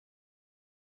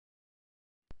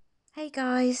Hey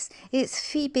guys, it's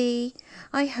Phoebe.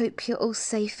 I hope you're all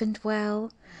safe and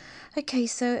well. Okay,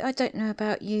 so I don't know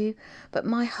about you, but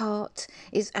my heart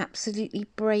is absolutely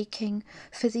breaking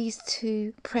for these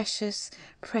two precious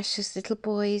little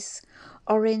boys,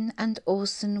 Orrin and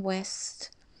Orson West.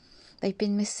 They've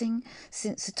been missing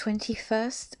since the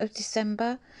 21st of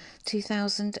December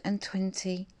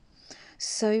 2020.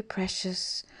 So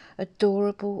precious,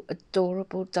 adorable,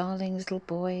 darling little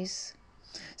boys.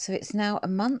 So it's now a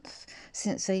month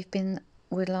since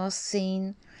were last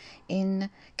seen in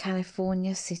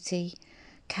California City,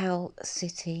 Cal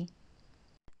City.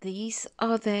 These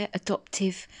are their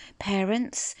adoptive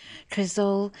parents,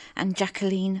 Trezol and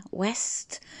Jacqueline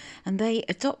West, and they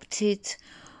adopted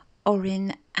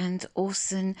Orrin and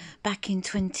Orson back in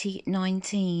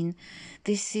 2019.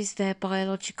 This is their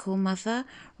biological mother,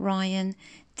 Ryan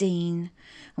Dean,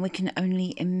 and we can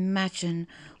only imagine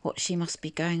what she must be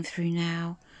going through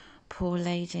now. Poor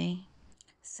lady.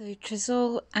 So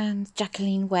Trezol and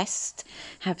Jacqueline West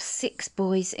have 6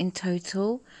 boys in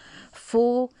total,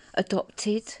 4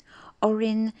 adopted,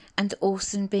 Orrin and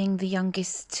Orson being the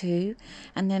youngest 2,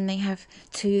 and then they have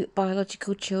 2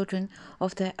 biological children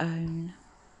of their own.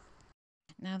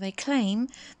 Now they claim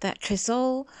that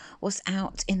Trezol was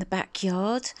out in the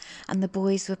backyard and the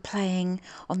boys were playing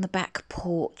on the back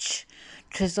porch.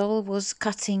 Trezol was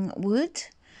cutting wood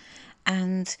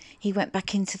and he went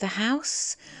back into the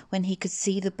house when he could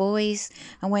see the boys,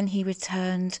 and when he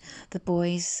returned the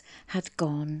boys had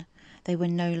gone. They were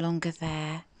no longer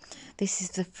there. This is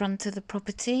the front of the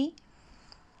property.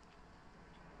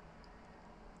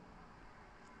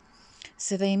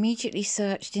 So they immediately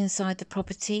searched inside the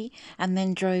property and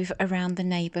then drove around the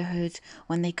neighbourhood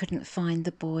when they couldn't find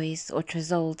the boys, or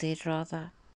Trezol did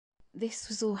rather. This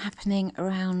was all happening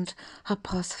around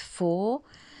 4:30,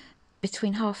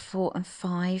 between 4:30 and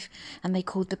 5, and they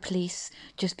called the police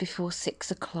just before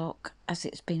 6 o'clock, as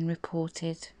it's been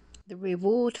reported. The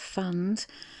reward fund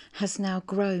has now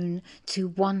grown to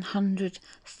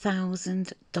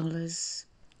 $100,000.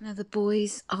 Now, the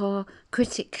boys are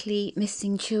critically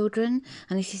missing children,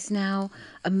 and it is now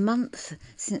a month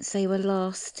since they were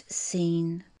last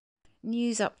seen.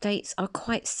 News updates are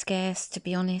quite scarce, to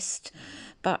be honest,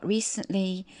 but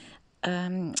recently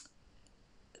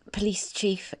Police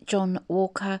Chief Jon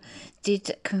Walker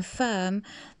did confirm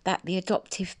that the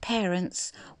adoptive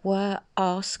parents were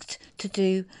asked to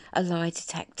do a lie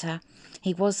detector.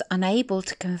 He was unable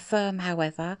to confirm,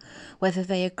 however, whether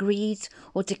they agreed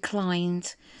or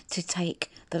declined to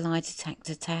take the lie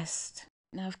detector test.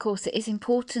 Now, of course, it is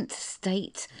important to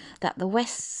state that the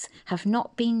Wests have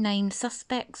not been named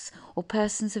suspects or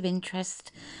persons of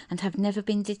interest and have never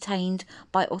been detained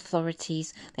by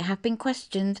authorities. They have been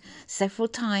questioned several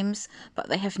times, but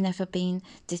they have never been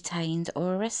detained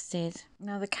or arrested.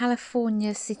 Now, the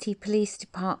California City Police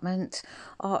Department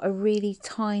are a really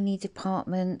tiny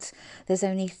department. There's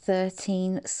only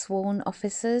 13 sworn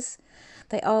officers.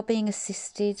 They are being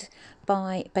assisted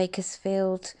by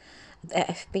Bakersfield, the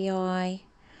FBI,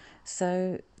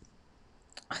 so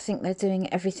I think they're doing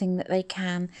everything that they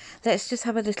can. Let's just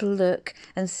have a little look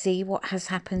and see what has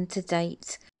happened to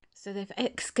date. So they've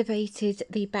excavated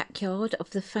the backyard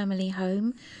of the family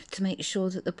home to make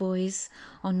sure that the boys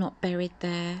are not buried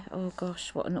there. Oh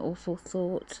gosh, what an awful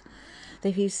thought.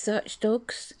 They've used search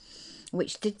dogs,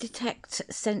 which did detect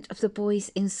scent of the boys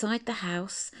inside the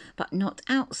house but not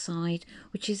outside,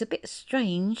 which is a bit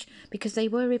strange because they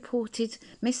were reported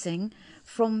missing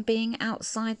from being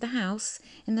outside the house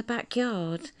in the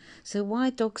backyard. So why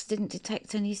dogs didn't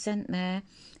detect any scent there,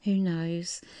 who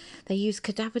knows? They used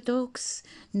cadaver dogs,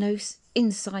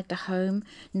 inside the home,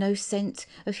 no scent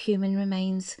of human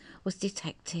remains was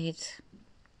detected.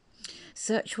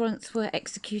 Search warrants were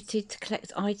executed to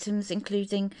collect items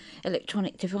including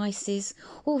electronic devices.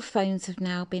 All phones have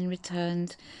now been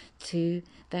returned to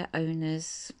their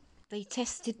owners. They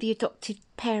tested the adopted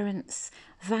parents'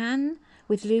 van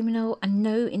with luminol and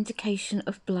no indication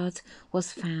of blood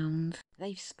was found.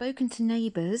 They've spoken to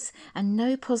neighbours and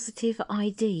no positive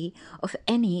ID of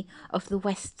any of the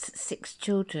West's 6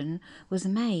 children was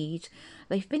made.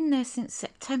 They've been there since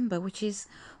September, which is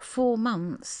 4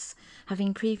 months,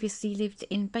 having previously lived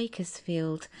in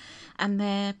Bakersfield, and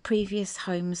their previous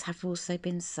homes have also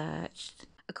been searched.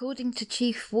 According to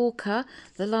Chief Walker,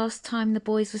 the last time the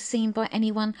boys were seen by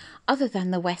anyone other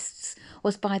than the Wests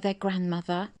was by their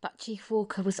grandmother, but Chief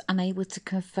Walker was unable to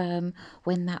confirm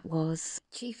when that was.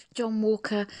 Chief Jon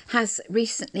Walker has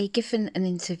recently given an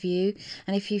interview,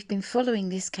 and if you've been following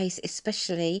this case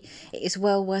especially, it is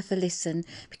well worth a listen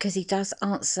because he does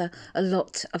answer a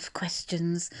lot of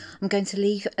questions. I'm going to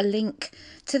leave a link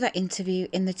to that interview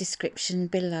in the description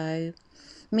below.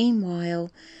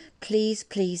 Meanwhile, please,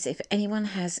 if anyone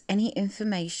has any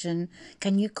information,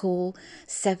 can you call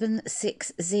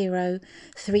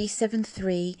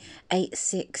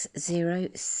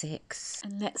 760-373-8606?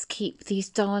 And let's keep these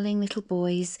darling little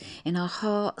boys in our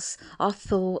hearts, our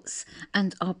thoughts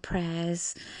and our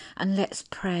prayers, and let's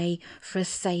pray for a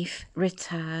safe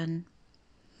return.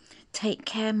 Take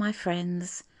care, my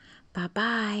friends.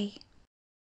 Bye-bye.